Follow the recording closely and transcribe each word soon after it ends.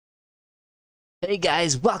Hey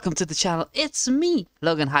guys, welcome to the channel. It's me,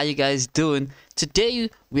 Logan. How you guys doing? Today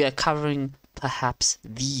we are covering perhaps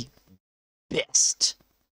the best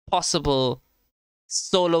possible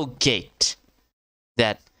solo gate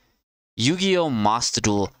that Yu-Gi-Oh! Master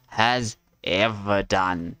Duel has ever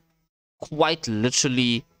done. Quite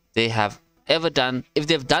literally, they have ever done. If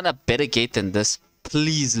they've done a better gate than this,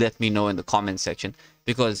 please let me know in the comment section,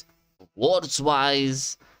 because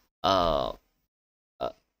rewards-wise, uh,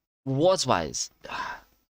 rewards-wise,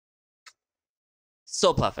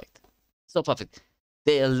 so perfect. So perfect.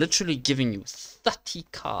 They are literally giving you 30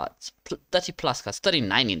 cards, 30 plus cards,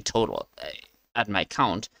 39 in total. At my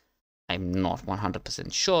count, I'm not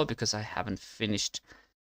 100% sure because I haven't finished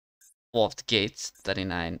 4 of the gates.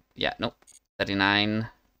 39, yeah, no, 39.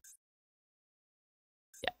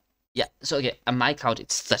 Yeah, so okay, at my count,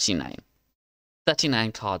 it's 39.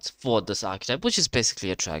 39 cards for this archetype, which is basically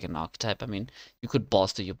a dragon archetype. I mean, you could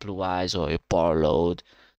bolster your blue eyes or your bar load.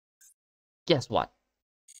 Guess what?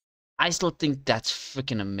 I still think that's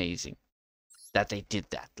freaking amazing that they did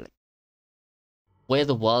that. Like, where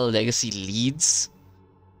the World Legacy leads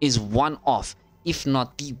is one of, if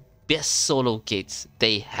not the best solo gates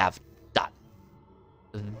they have done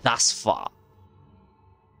thus far.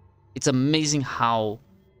 It's amazing how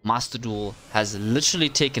Master Duel has literally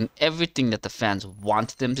taken everything that the fans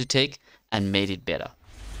wanted them to take and made it better.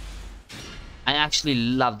 I actually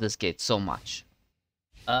love this gate so much.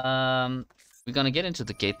 We're gonna get into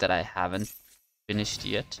the gate that I haven't finished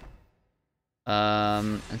yet.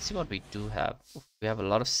 And see what we do have. Oof, we have a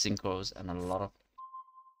lot of synchros and a lot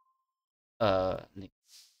of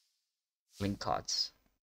link cards.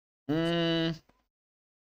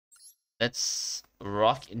 Let's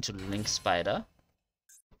rock into Link Spider.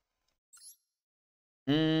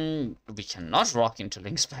 We cannot rock into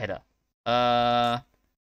Link Spider.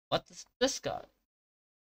 What is this card?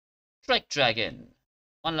 Strike Dragon.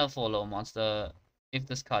 1 level 4 low monster. If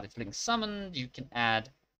this card is Link summoned, you can add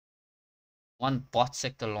 1 bot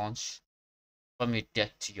sector launch from your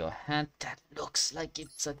deck to your hand. That looks like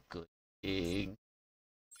it's a good thing.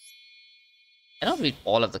 I don't read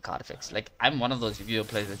all of the card effects. Like, I'm one of those reviewer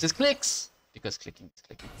players that just clicks because clicking is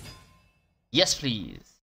clicking. Yes,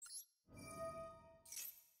 please.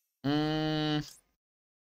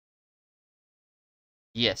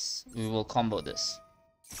 Yes, we will combo this.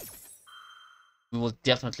 We will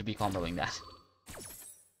definitely be comboing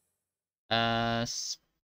that.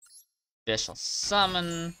 Special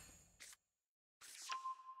summon.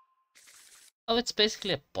 Oh, it's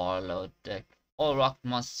basically a bar load deck. All rock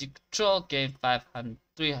monsters you control gain 500,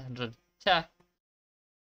 300 attack.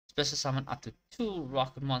 Special summon up to 2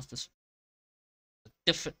 rocket monsters with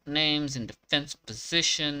different names in defense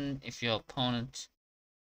position if your opponent.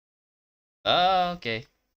 Okay,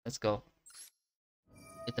 let's go.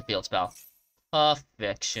 Hit the field spell.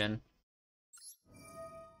 Perfection.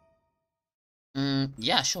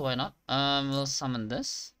 Yeah, sure, why not? We'll summon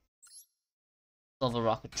this. Silver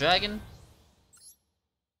Rocket Dragon.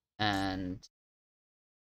 And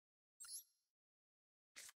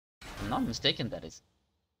if I'm not mistaken, that is.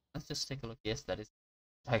 Let's just take a look. Yes, that is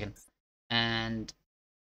Dragon. And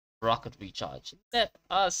Rocket Recharge. Let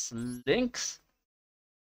us link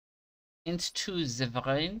into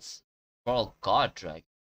Zevrain's Royal Guard Dragon.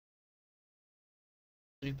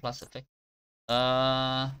 3+ effect.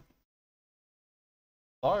 Bar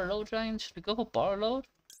load dragon? Should we go for bar load?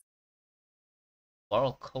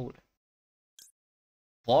 Borrow code.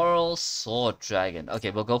 Borrow sword dragon.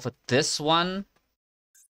 Okay, we'll go for this one.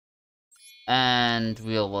 And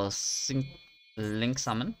we'll link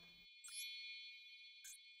summon.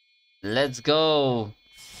 Let's go.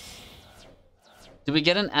 Do we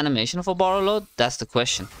get an animation for borrow load? That's the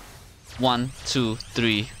question. 1, 2,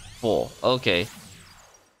 3, 4. Okay.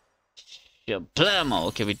 Shablamo.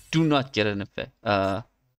 Okay, we do not get an effect.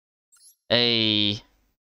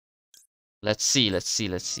 Let's see. That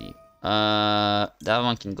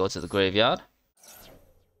one can go to the graveyard.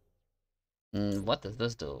 What does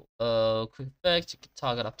this do? Quick effect. You can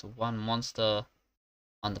target up to 1 monster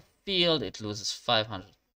on the field. It loses 500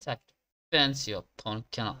 attack defense. Your opponent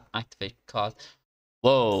cannot activate cards.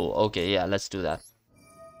 Whoa. Okay, yeah, let's do that.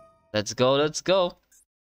 Let's go. Let's go.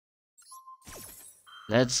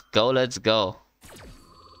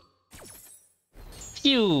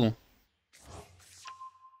 Phew.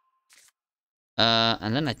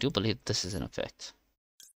 And then I do believe this is in effect.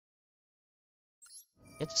 You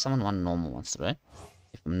get to summon 1 normal monster, right?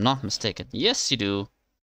 If I'm not mistaken. Yes, you do.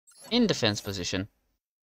 In defense position.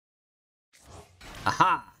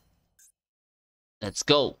 Aha! Let's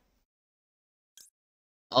go.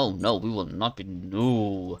 Oh no, we will not be.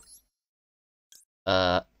 No.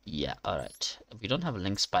 Yeah, alright. We don't have a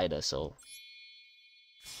link spider, so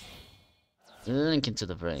link into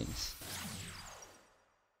the brains.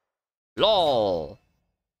 LOL!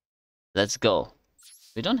 Let's go.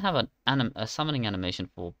 We don't have a summoning animation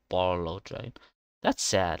for Barlow Dragon. That's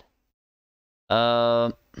sad.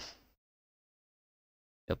 The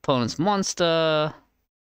opponent's monster.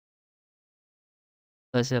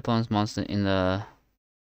 Place the opponent's monster in the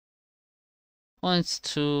points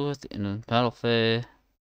to in the battlefield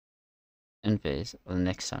in phase of the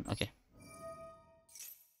next turn. Okay.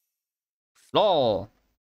 LOL.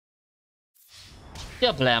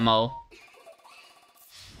 Yeah, blammo.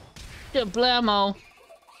 Yeah, blammo.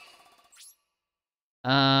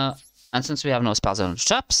 And since we have no spells on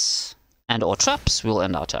traps or traps, we'll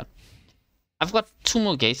end our turn. I've got 2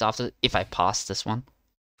 more gates after if I pass this one.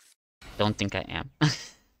 Don't think I am.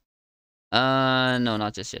 No,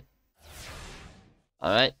 not just yet.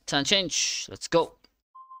 Alright, turn change. Let's go.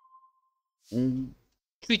 3.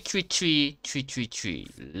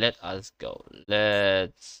 Let us go.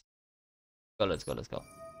 Let's go.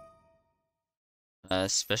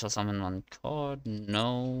 Special summon 1 card.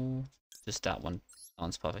 No. Just that one. That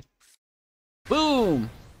one's perfect. Boom!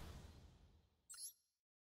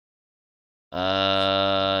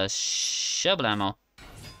 Shablamo.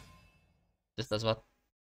 This does what?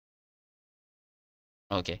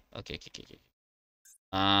 Okay.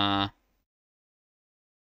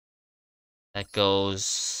 That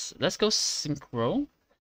goes. Let's go synchro.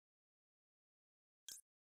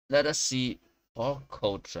 Let us see.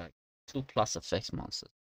 Barcode track. 2+ effects monsters.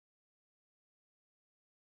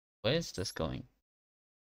 Where is this going?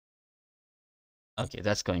 Okay,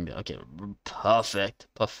 that's going there. Okay, perfect.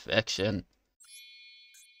 Perfection.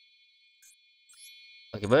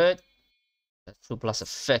 Okay, but that's 2+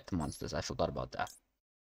 effect monsters. I forgot about that.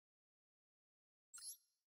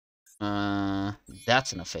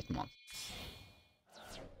 That's an effect monster.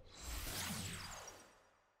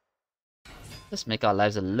 Let's make our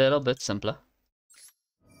lives a little bit simpler.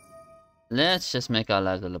 Let's just make our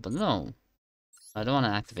lives a little bit. No, I don't want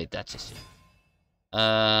to activate that just yet.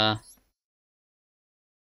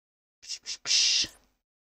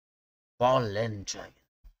 Fallen Dragon.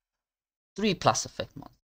 3+ effect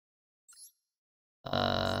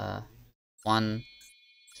monster. 1,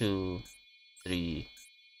 2, 3,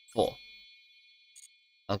 4.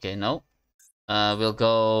 Okay, no. We'll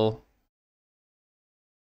go.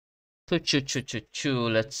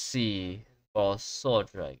 Let's see. For Sword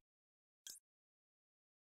Dragon.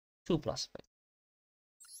 2+ effect.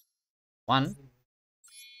 1,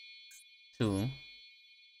 2,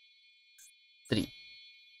 3.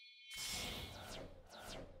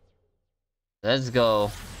 Let's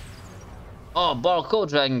go. Oh, Barcode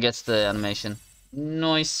Dragon gets the animation.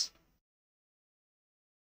 Nice.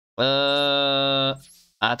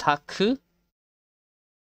 Attack?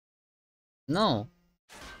 No.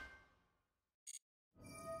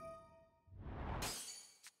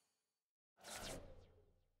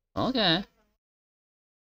 Okay.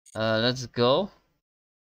 Let's go.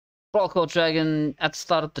 Barcode Dragon at the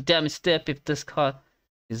start of the damage step. If this card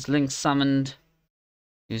is link summoned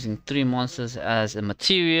using 3 monsters as a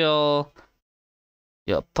material,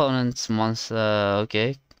 your opponent's monster.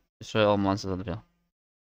 Okay. Destroy all monsters on the field.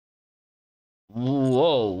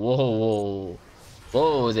 Whoa.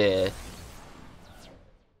 Whoa there.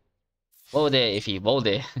 Whoa there, Iffy. Whoa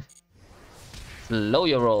there. Slow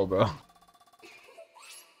your roll, bro.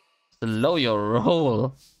 Slow your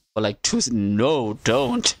roll. Or like, no,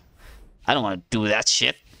 don't. I don't want to do that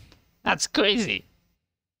shit. That's crazy.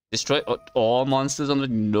 Destroy all monsters on the...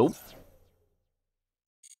 Nope.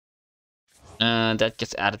 That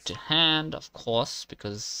gets added to hand, of course,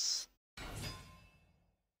 because...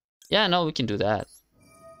 Yeah, no, we can do that.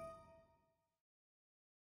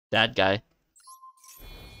 That guy.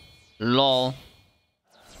 LOL.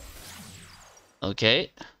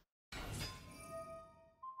 Okay.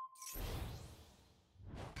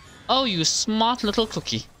 Oh, you smart little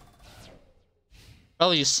cookie.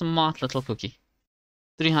 Oh, you smart little cookie.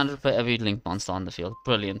 300 for every link monster on the field.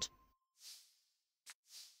 Brilliant.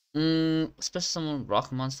 Special summon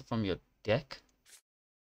rock monster from your deck.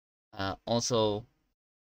 Also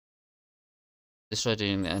destroy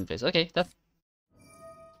during the end phase. Okay, that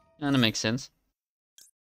kinda makes sense.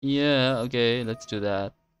 Yeah, okay, let's do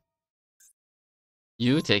that.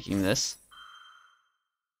 You taking this.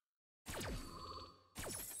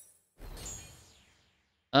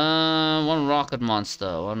 One rocket monster.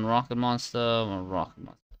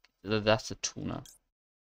 That's a tuna.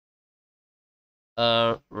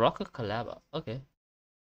 Rocket Collaba. Okay.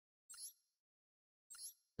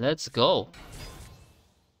 Let's go.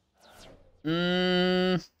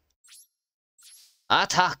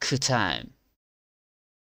 Attack time.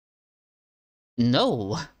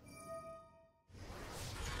 No.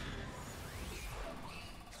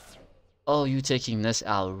 Oh, you taking this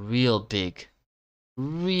out real big.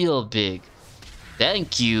 Real big.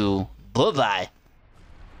 Thank you. Bye-bye.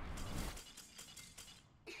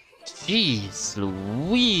 Jeez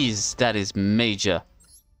Louise, that is major.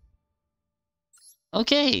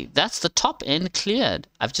 Okay, that's the top end cleared.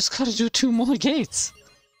 I've just got to do 2 more gates.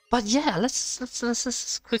 But yeah, let's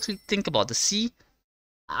just quickly think about the C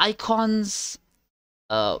icons.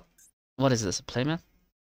 What is this? A playmat?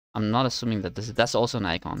 I'm not assuming that that's also an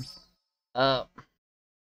icon.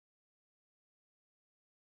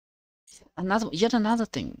 Yet another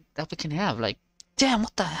thing that we can have. Like, damn,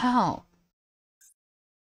 what the hell?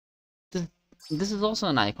 This is also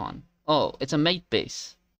an icon. Oh, it's a mate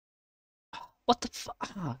base. What the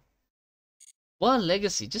fuck? Well,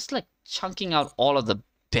 legacy, just like chunking out all of the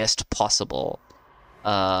best possible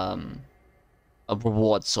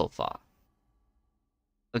rewards so far.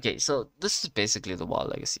 Okay, so this is basically the Wild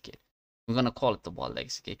Legacy Gate. We're gonna call it the Wild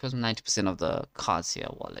Legacy Gate because 90% of the cards here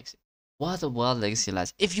are Wild Legacy. What are the Wild Legacy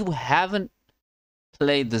lies? If you haven't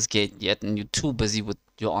played this gate yet and you're too busy with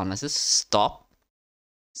your online, just stop.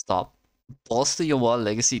 Bolster your Wild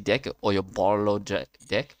Legacy deck or your Borload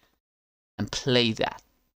deck and play that.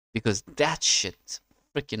 Because that shit's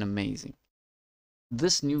freaking amazing.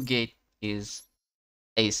 This new gate is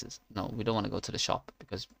aces. No, we don't want to go to the shop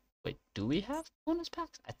because, wait, do we have bonus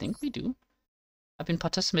packs? I think we do. I've been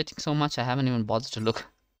participating so much I haven't even bothered to look.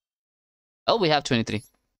 Oh, we have 23.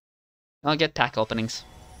 I'll get pack openings.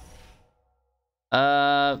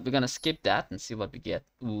 We're gonna skip that and see what we get.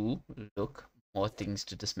 Ooh, look, more things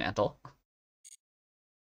to dismantle.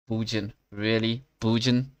 Boojin, really?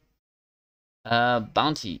 Boojin?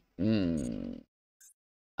 Bounty.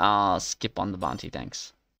 I'll skip on the bounty,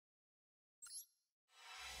 thanks.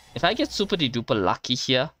 If I get super duper lucky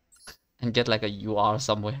here and get like a UR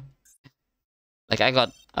somewhere. Like I've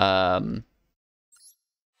got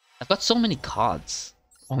so many cards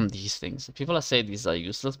on these things. People are saying these are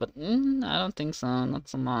useless, but I don't think so, not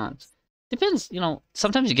so much. Depends, you know,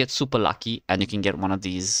 sometimes you get super lucky and you can get one of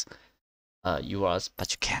these URs,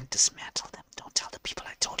 but you can't dismantle them. Don't tell the people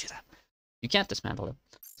I told you that. You can't dismantle them.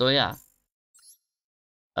 So yeah.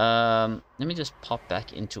 Let me just pop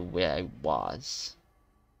back into where I was.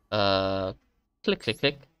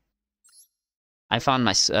 Click. I found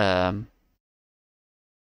my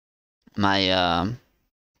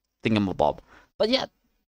thingamabob. But yeah,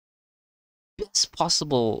 best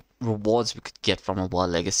possible rewards we could get from a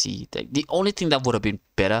World Legacy deck. The only thing that would have been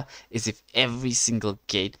better is if every single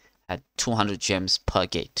gate had 200 gems per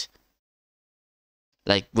gate.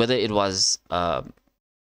 Like whether it was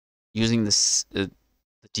using this the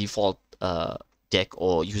default deck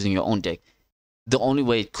or using your own deck, the only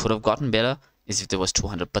way it could have gotten better is if there was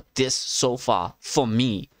 200. But this so far, for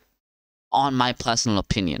me, on my personal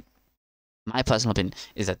opinion,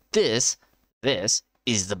 is that this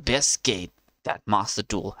is the best gate that Master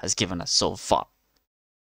Duel has given us so far.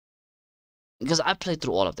 Because I played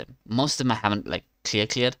through all of them. Most of them I haven't like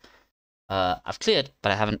cleared. I've cleared,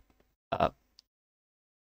 but I haven't.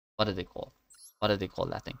 What do they call? What do they call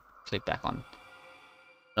that thing? Click back on.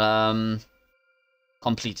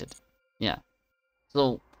 Completed. Yeah.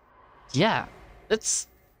 So, yeah. Let's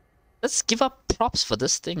give up props for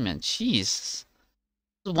this thing, man. Jeez.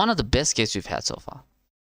 It's one of the best games we've had so far.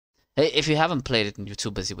 Hey, if you haven't played it and you're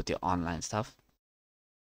too busy with your online stuff,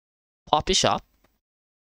 pop your shop,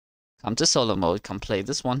 come to solo mode, come play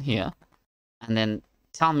this one here, and then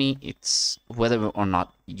tell me it's whether or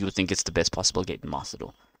not you think it's the best possible gate in Master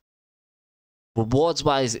Duel. Rewards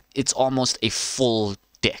wise, it's almost a full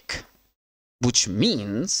deck, which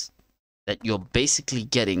means that you're basically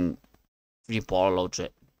getting free Borload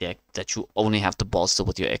deck that you only have to bolster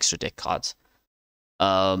with your extra deck cards.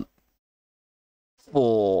 For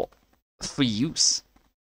free use,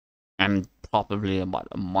 and probably about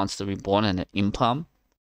a Monster Reborn and an Impalm,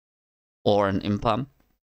 or an Impalm.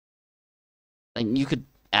 Like you could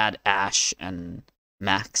add Ash and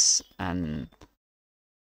Max and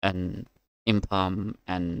Impalm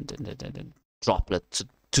and Droplet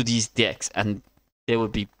to these decks, and they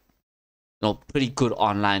would be, you know, pretty good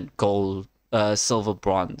online gold, silver,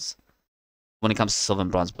 bronze when it comes to silver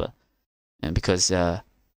and bronze, but and because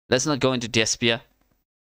let's not go into Despia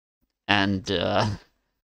and when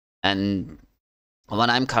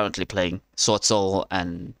I'm currently playing Sword Soul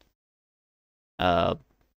and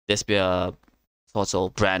Despia, Sword Soul,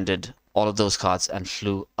 Branded, all of those cards, and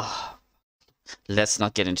Flu. Let's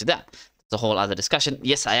not get into that. It's a whole other discussion.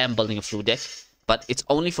 Yes, I am building a Flu deck. but it's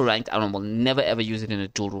only for ranked. I will never ever use it in a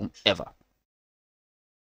duel room ever.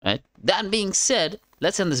 Right? That being said,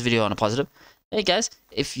 let's end this video on a positive. Hey guys,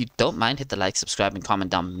 if you don't mind, hit the like, subscribe, and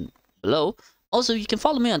comment down below. Also, you can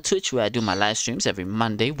follow me on Twitch, where I do my live streams every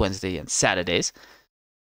Monday, Wednesday, and Saturdays.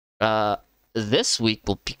 This week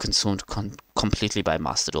will be consumed completely by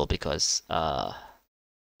Master Duel, because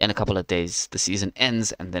in a couple of days the season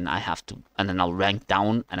ends, and then I'll rank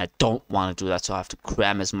down, and I don't want to do that, so I have to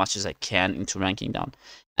cram as much as I can into ranking down.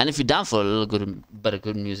 And if you're down for a little bit of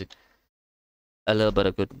good music, a little bit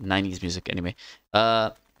of good 90s music anyway,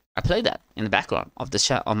 I play that in the background of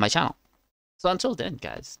on my channel. So until then,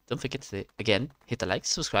 guys, don't forget to, again, hit the like,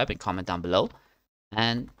 subscribe, and comment down below.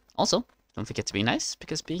 And also, don't forget to be nice,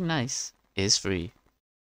 because being nice is free.